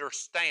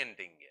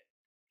understanding it.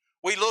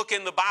 We look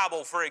in the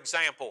Bible, for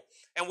example,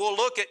 and we'll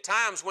look at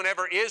times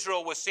whenever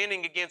Israel was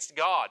sinning against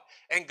God,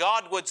 and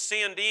God would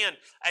send in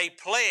a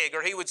plague,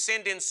 or He would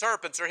send in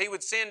serpents, or He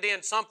would send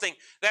in something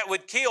that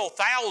would kill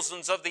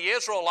thousands of the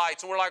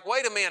Israelites. And we're like,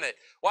 wait a minute,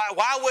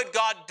 why would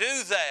God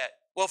do that?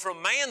 Well,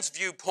 from man's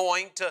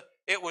viewpoint,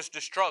 it was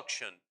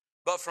destruction.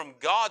 But from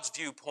God's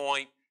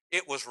viewpoint,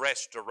 it was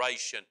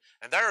restoration.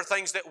 And there are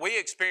things that we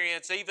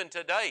experience even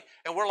today,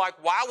 and we're like,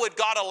 why would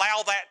God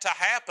allow that to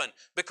happen?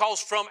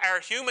 Because from our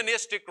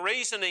humanistic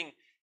reasoning,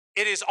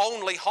 it is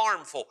only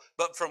harmful.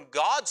 But from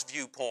God's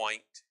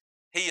viewpoint,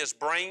 He is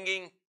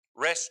bringing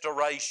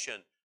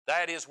restoration.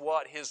 That is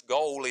what His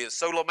goal is.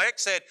 So Lamech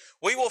said,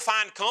 we will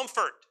find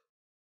comfort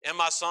in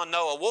my son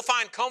Noah. We'll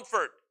find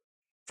comfort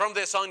from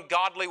this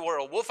ungodly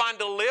world. We'll find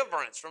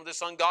deliverance from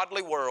this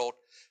ungodly world,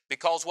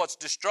 because what's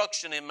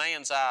destruction in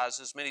man's eyes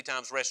is many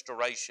times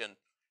restoration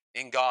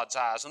in God's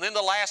eyes. And then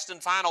the last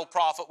and final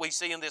prophet we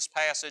see in this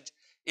passage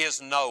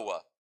is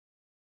Noah.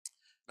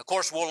 Of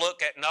course, we'll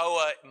look at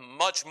Noah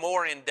much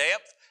more in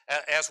depth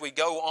as we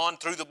go on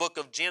through the book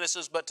of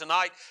Genesis, but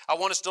tonight I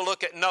want us to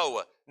look at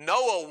Noah.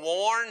 Noah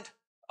warned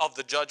of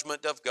the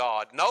judgment of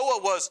God.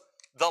 Noah was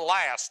the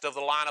last of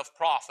the line of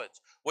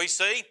prophets. We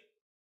see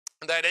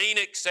that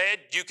Enoch said,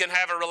 you can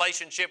have a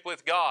relationship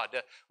with God.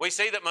 We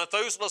see that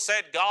Methuselah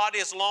said, God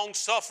is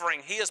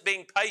long-suffering. He is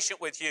being patient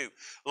with you.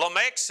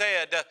 Lamech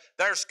said,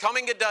 there's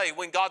coming a day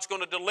when God's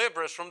going to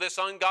deliver us from this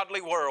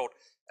ungodly world.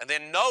 And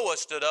then Noah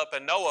stood up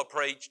and Noah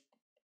preached,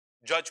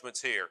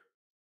 judgment's here.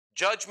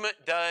 Judgment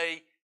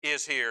day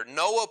is here.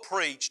 Noah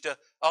preached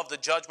of the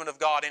judgment of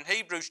God. In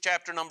Hebrews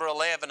chapter number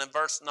 11 and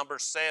verse number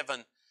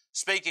 7,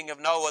 speaking of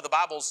Noah, the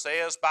Bible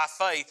says, by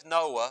faith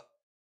Noah,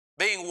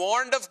 being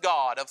warned of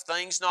God of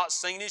things not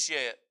seen as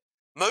yet,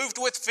 moved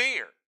with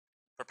fear,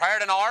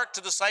 prepared an ark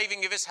to the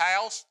saving of his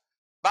house,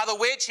 by the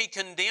which he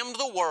condemned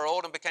the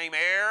world and became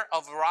heir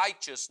of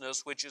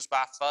righteousness, which is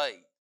by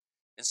faith.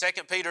 In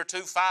 2 Peter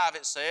 2:5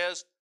 it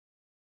says,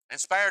 and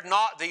spared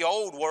not the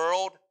old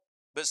world,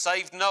 but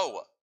saved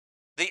Noah,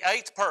 the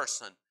eighth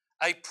person,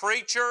 a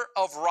preacher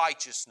of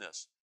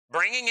righteousness,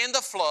 bringing in the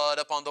flood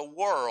upon the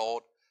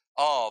world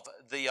of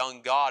the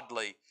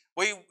ungodly.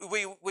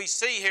 We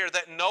see here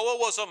that Noah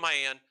was a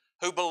man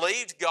who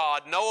believed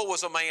God. Noah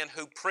was a man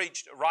who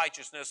preached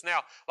righteousness.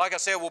 Now, like I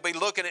said, we'll be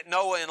looking at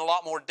Noah in a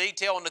lot more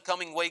detail in the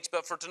coming weeks,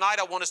 but for tonight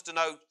I want us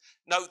to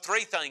note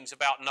three things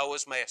about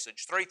Noah's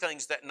message, three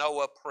things that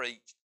Noah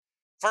preached.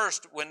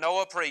 First, when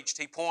Noah preached,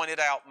 he pointed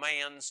out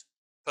man's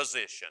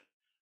position.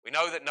 We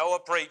know that Noah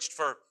preached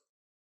for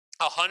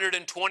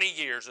 120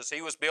 years as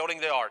he was building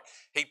the ark.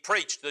 He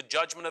preached the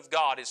judgment of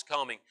God is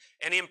coming.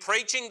 And in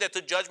preaching that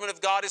the judgment of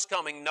God is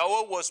coming,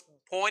 Noah was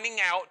pointing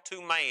out to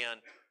man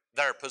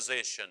their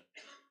position.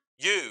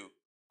 You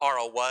are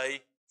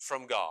away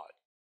from God.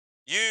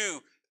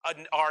 You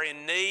are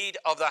in need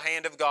of the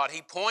hand of God.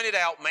 He pointed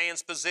out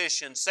man's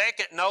position.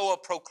 Second, Noah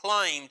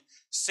proclaimed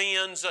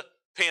sin's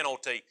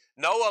penalty.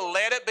 Noah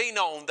let it be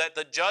known that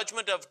the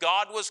judgment of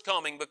God was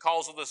coming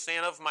because of the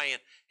sin of man.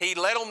 He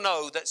let them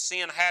know that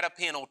sin had a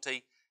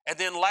penalty. And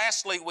then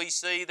lastly, we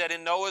see that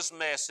in Noah's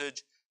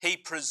message, he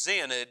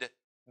presented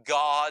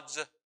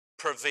God's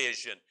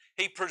provision.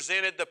 He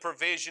presented the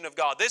provision of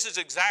God. This is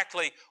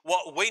exactly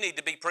what we need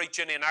to be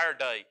preaching in our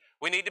day.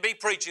 We need to be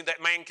preaching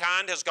that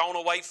mankind has gone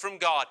away from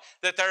God,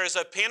 that there is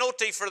a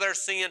penalty for their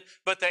sin,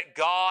 but that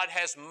God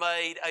has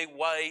made a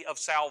way of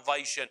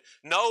salvation.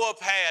 Noah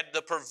had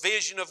the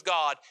provision of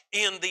God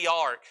in the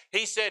ark.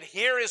 He said,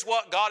 here is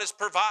what God has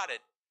provided.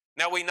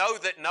 Now we know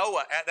that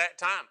Noah at that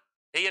time,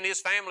 he and his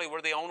family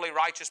were the only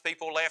righteous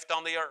people left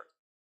on the earth.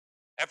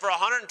 And for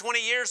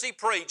 120 years he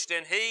preached,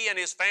 and he and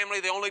his family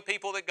the only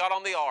people that got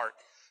on the ark.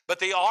 But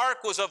the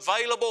ark was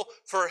available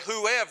for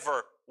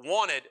whoever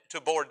wanted to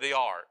board the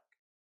ark.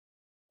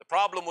 The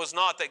problem was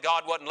not that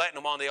God wasn't letting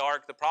them on the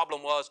ark. The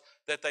problem was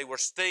that they were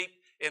steeped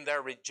in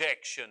their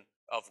rejection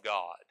of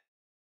God.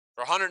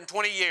 For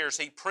 120 years,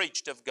 he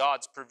preached of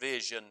God's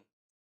provision.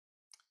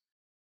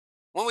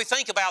 When we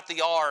think about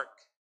the ark,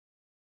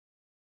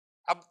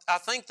 I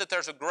think that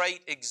there's a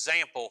great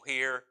example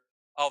here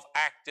of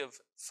active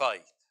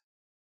faith.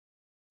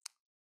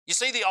 You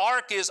see, the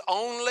ark is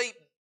only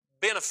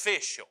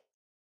beneficial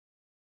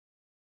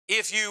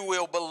if you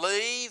will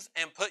believe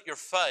and put your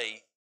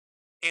faith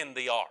in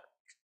the ark.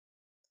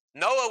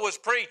 Noah was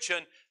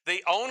preaching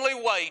the only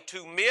way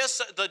to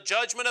miss the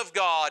judgment of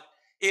God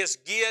is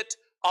get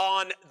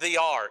on the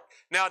ark.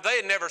 Now, they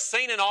had never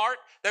seen an ark.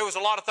 There was a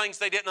lot of things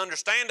they didn't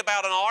understand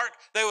about an ark.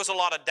 There was a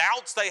lot of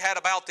doubts they had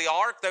about the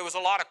ark. There was a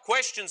lot of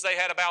questions they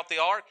had about the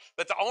ark.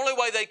 But the only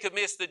way they could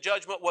miss the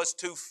judgment was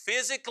to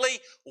physically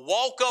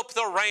walk up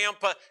the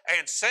ramp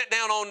and sit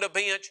down on the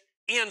bench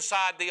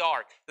inside the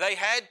ark. They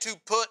had to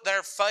put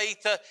their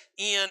faith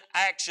in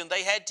action.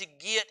 They had to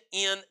get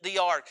in the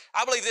ark.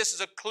 I believe this is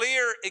a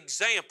clear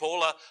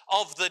example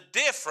of the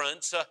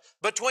difference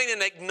between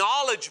an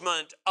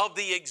acknowledgement of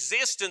the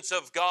existence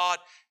of God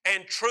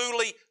and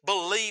truly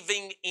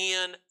believing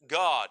in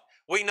God.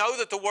 We know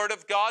that the Word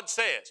of God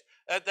says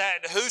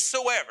that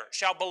whosoever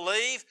shall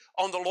believe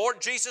on the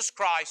Lord Jesus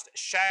Christ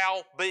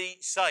shall be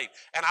saved.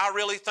 And I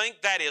really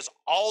think that is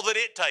all that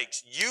it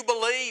takes. You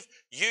believe,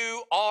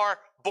 you are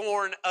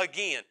born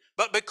again.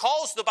 But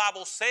because the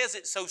Bible says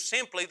it so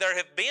simply, there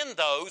have been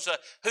those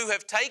who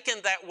have taken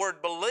that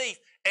word belief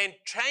and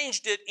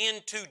changed it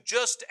into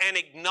just an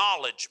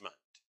acknowledgement.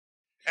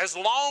 As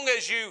long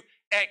as you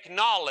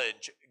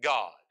acknowledge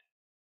God.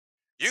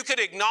 You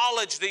could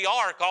acknowledge the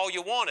ark all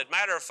you wanted.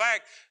 Matter of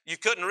fact, you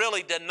couldn't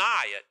really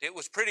deny it. It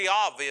was pretty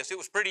obvious. It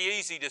was pretty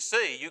easy to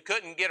see. You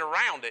couldn't get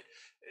around it.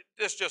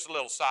 This is just a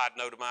little side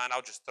note of mine.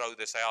 I'll just throw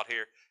this out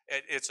here.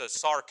 It's a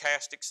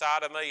sarcastic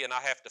side of me, and I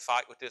have to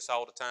fight with this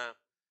all the time.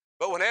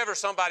 But whenever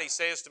somebody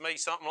says to me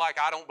something like,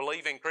 I don't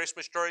believe in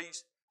Christmas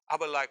trees, I'll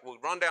be like, well,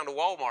 run down to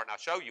Walmart and I'll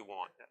show you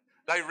one.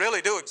 They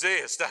really do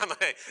exist. I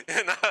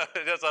mean,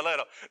 just a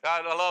little.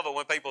 I love it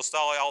when people say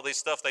all this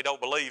stuff they don't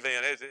believe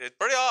in. It's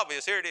pretty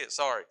obvious. Here it is.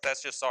 Sorry,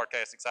 that's just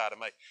sarcastic side of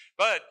me.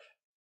 But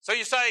so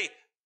you say,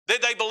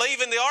 did they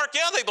believe in the ark?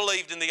 Yeah, they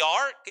believed in the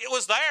ark. It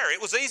was there.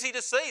 It was easy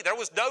to see. There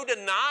was no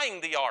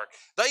denying the ark.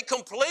 They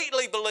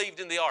completely believed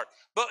in the ark.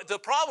 But the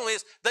problem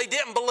is they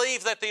didn't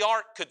believe that the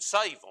ark could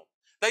save them.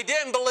 They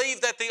didn't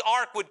believe that the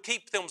ark would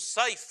keep them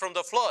safe from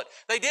the flood.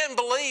 They didn't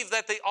believe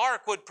that the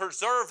ark would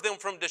preserve them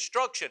from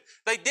destruction.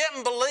 They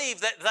didn't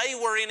believe that they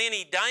were in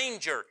any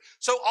danger.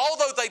 So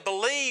although they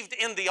believed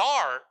in the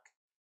ark,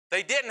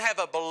 they didn't have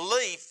a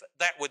belief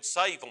that would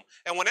save them.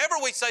 And whenever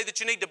we say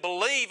that you need to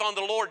believe on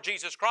the Lord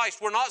Jesus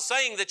Christ, we're not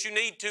saying that you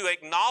need to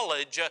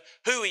acknowledge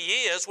who He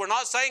is. We're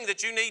not saying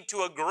that you need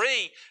to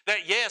agree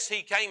that, yes,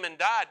 He came and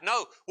died.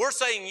 No, we're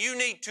saying you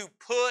need to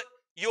put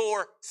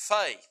your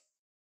faith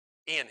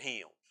in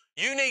Him.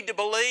 You need to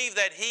believe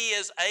that He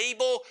is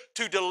able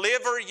to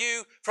deliver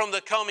you from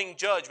the coming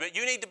judgment.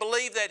 You need to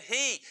believe that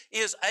He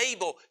is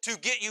able to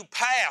get you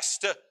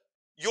past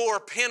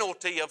your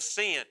penalty of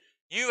sin.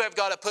 You have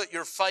got to put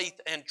your faith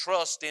and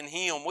trust in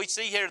Him. We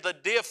see here the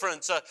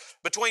difference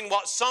between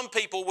what some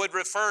people would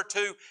refer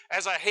to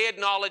as a head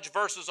knowledge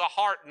versus a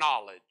heart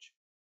knowledge.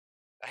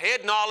 A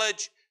head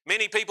knowledge,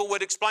 many people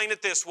would explain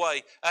it this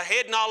way. A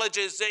head knowledge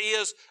is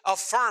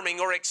affirming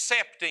or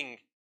accepting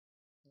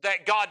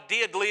that God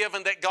did live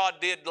and that God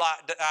did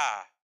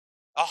die.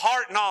 A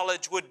heart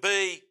knowledge would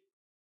be,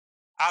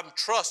 I'm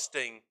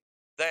trusting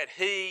that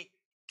He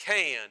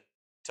can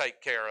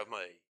take care of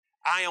me.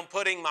 I am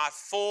putting my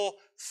full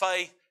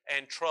faith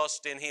and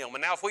trust in Him.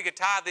 And now if we could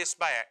tie this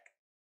back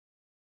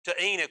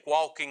to Enoch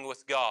walking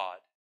with God.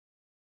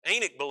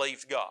 Enoch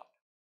believed God.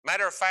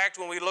 Matter of fact,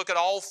 when we look at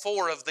all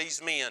four of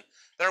these men,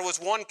 there was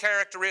one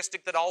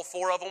characteristic that all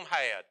four of them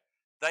had.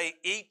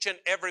 Each and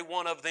every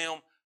one of them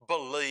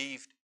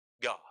believed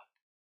God.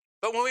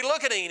 But when we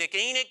look at Enoch,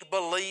 Enoch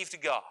believed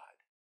God.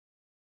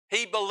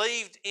 He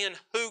believed in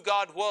who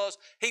God was.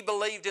 He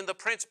believed in the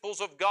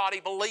principles of God. He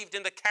believed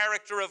in the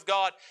character of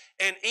God.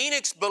 And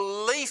Enoch's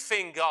belief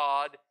in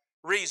God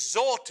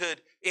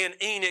resulted in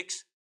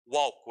Enoch's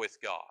walk with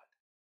God.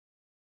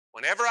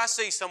 Whenever I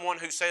see someone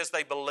who says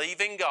they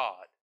believe in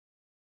God,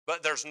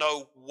 but there's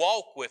no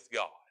walk with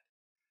God,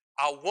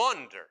 I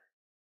wonder,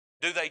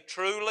 do they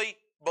truly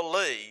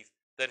believe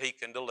that He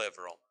can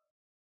deliver them?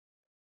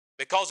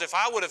 Because if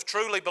I would have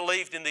truly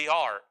believed in the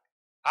ark,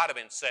 I'd have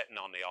been sitting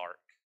on the ark.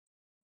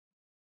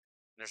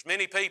 There's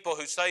many people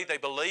who say they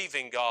believe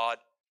in God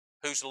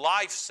whose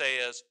life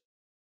says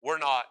we're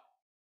not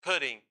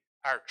putting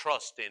our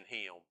trust in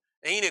Him.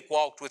 Enoch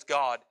walked with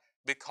God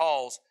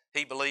because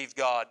he believed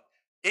God.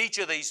 Each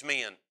of these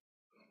men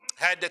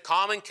had the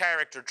common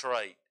character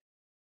trait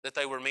that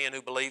they were men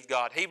who believed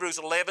God. Hebrews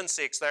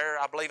 11:6 there,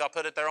 I believe I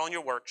put it there on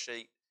your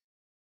worksheet.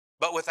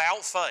 But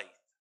without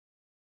faith,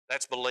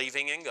 that's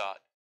believing in God,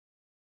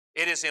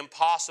 it is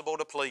impossible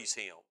to please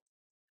Him.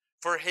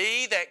 For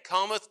he that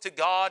cometh to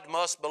God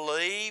must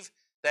believe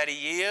that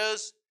He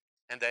is,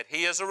 and that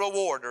He is a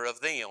rewarder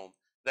of them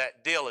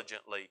that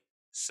diligently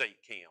seek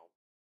Him.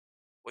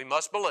 We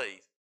must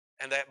believe,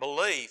 and that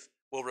belief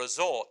will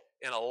result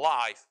in a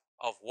life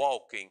of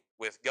walking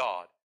with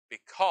God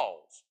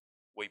because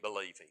we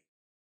believe Him.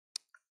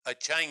 A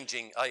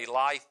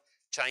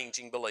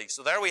life-changing belief.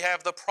 So there we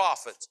have the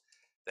prophets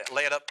that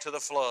led up to the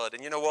flood.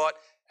 And you know what?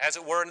 As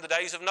it were in the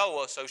days of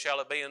Noah, so shall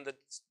it be in the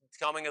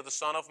coming of the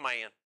Son of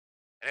Man.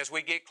 And as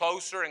we get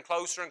closer and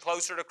closer and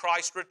closer to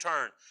Christ's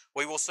return,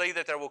 we will see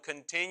that there will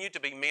continue to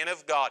be men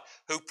of God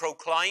who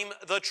proclaim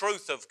the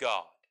truth of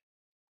God.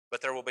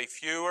 But there will be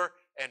fewer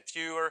and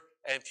fewer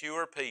and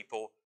fewer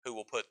people who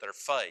will put their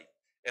faith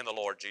in the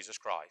Lord Jesus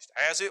Christ,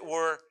 as it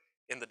were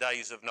in the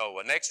days of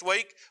Noah. Next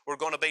week, we're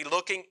going to be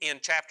looking in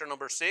chapter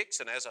number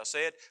 6. And as I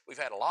said, we've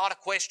had a lot of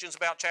questions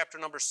about chapter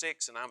number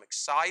 6, and I'm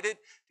excited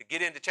to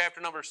get into chapter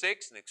number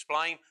 6 and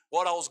explain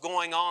what all's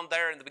going on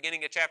there in the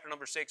beginning of chapter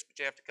number 6, but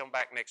you have to come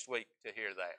back next week to hear that.